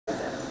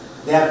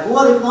They are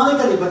poor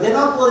economically, but they are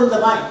not poor in the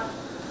mind.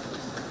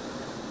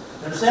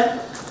 You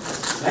understand?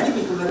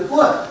 Many people may be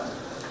poor.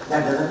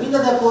 That doesn't mean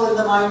that they are poor in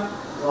the mind,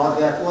 or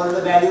they are poor in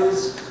the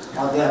values,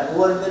 or they are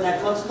poor in the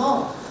networks.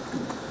 No.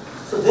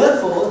 So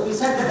therefore, we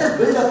said let us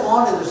build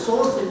upon a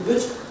resource in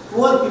which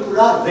poor people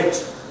are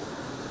rich.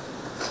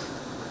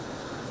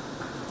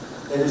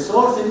 A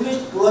resource in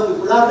which poor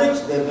people are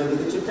rich. They may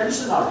be rich in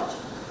traditional knowledge.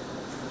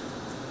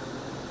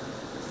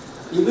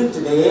 Even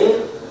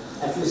today,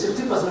 actually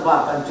 60% of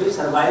our country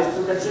survives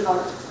through traditional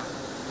knowledge.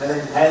 Whether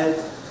in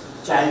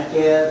health, child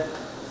care,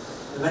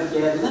 women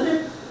care, isn't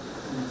it?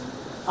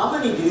 How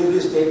many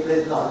deliveries take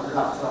place in the hospital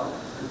after all?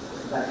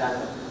 That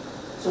happens.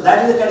 So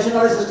that is the traditional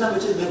knowledge system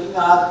which is making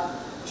our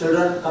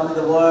children come in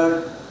the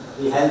world,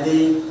 be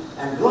healthy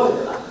and grow in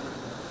the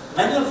life.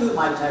 Many of you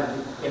might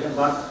have taken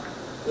birth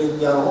in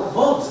your own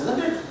homes, isn't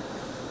it?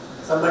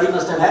 Somebody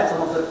must have had,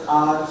 some of the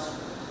aunts,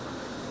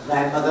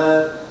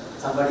 grandmother,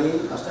 somebody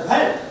must have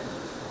had.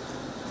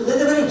 So there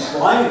is a very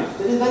buoyant,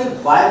 there is a very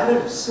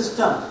vibrant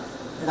system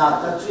in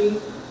our country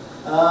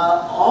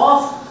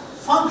of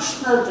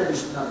functional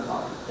traditional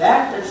knowledge.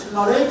 That traditional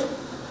knowledge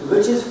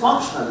which is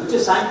functional, which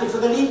is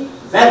scientifically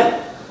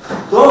valid.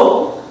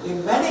 Though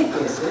in many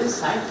cases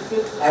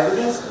scientific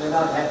evidence may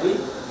not have been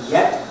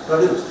yet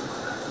produced.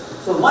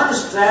 So one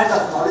strand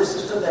of knowledge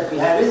system that we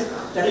have is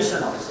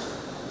traditional knowledge system.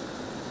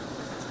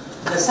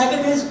 The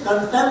second is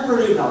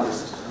contemporary knowledge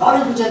system,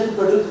 knowledge which has been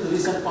produced in the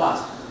recent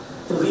past.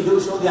 So we do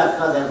show the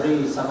yatras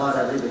every summer,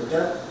 every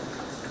winter.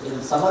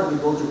 In summer we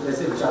go to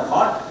places which are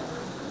hot,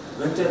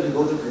 winter we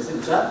go to places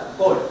which are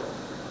cold.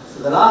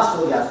 So the last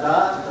show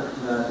yatra,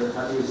 the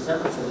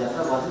 37th show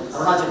yatra was in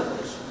Arunachal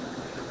Pradesh.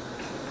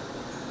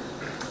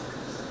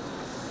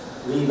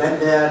 We went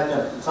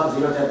there,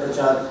 sub-zero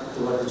temperature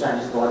towards the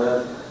Chinese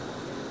border.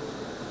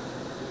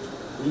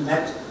 We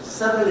met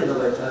several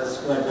innovators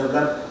who had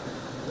developed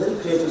very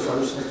creative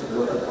solutions to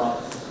local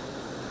problems.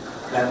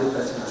 Bamboo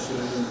pressing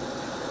machine,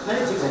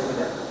 many things have been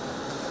done.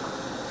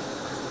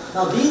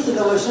 Now these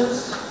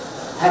innovations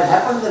have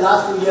happened in the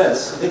last few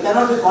years. They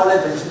cannot be called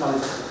as traditional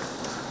knowledge.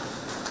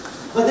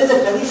 But there is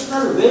a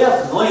traditional way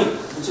of knowing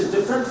which is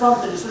different from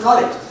traditional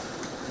knowledge.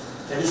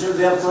 Traditional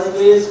way of knowing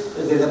is,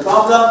 if there is a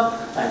problem,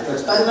 try to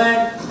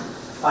experiment,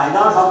 find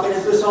out how can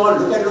it be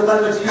solved, look at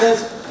local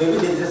materials, maybe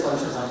there is a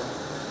solution somewhere.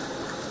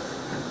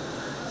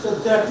 So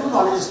there are two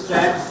knowledge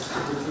strands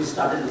which we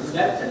started looking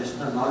at.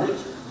 Traditional knowledge,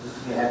 which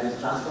may have been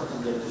transferred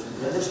from generation to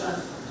generation,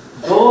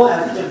 though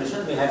every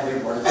generation may have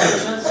made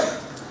modifications.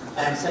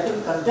 And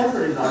second,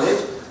 contemporary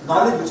knowledge,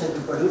 knowledge which has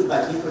been produced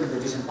by people in the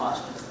recent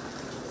past.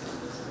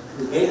 A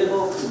few days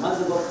ago, a few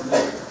months ago,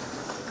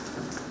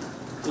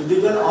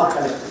 individual or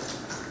collective.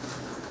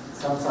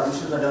 Some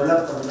solutions are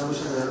developed, some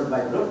innovations are developed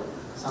by group,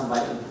 some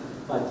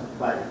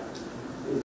by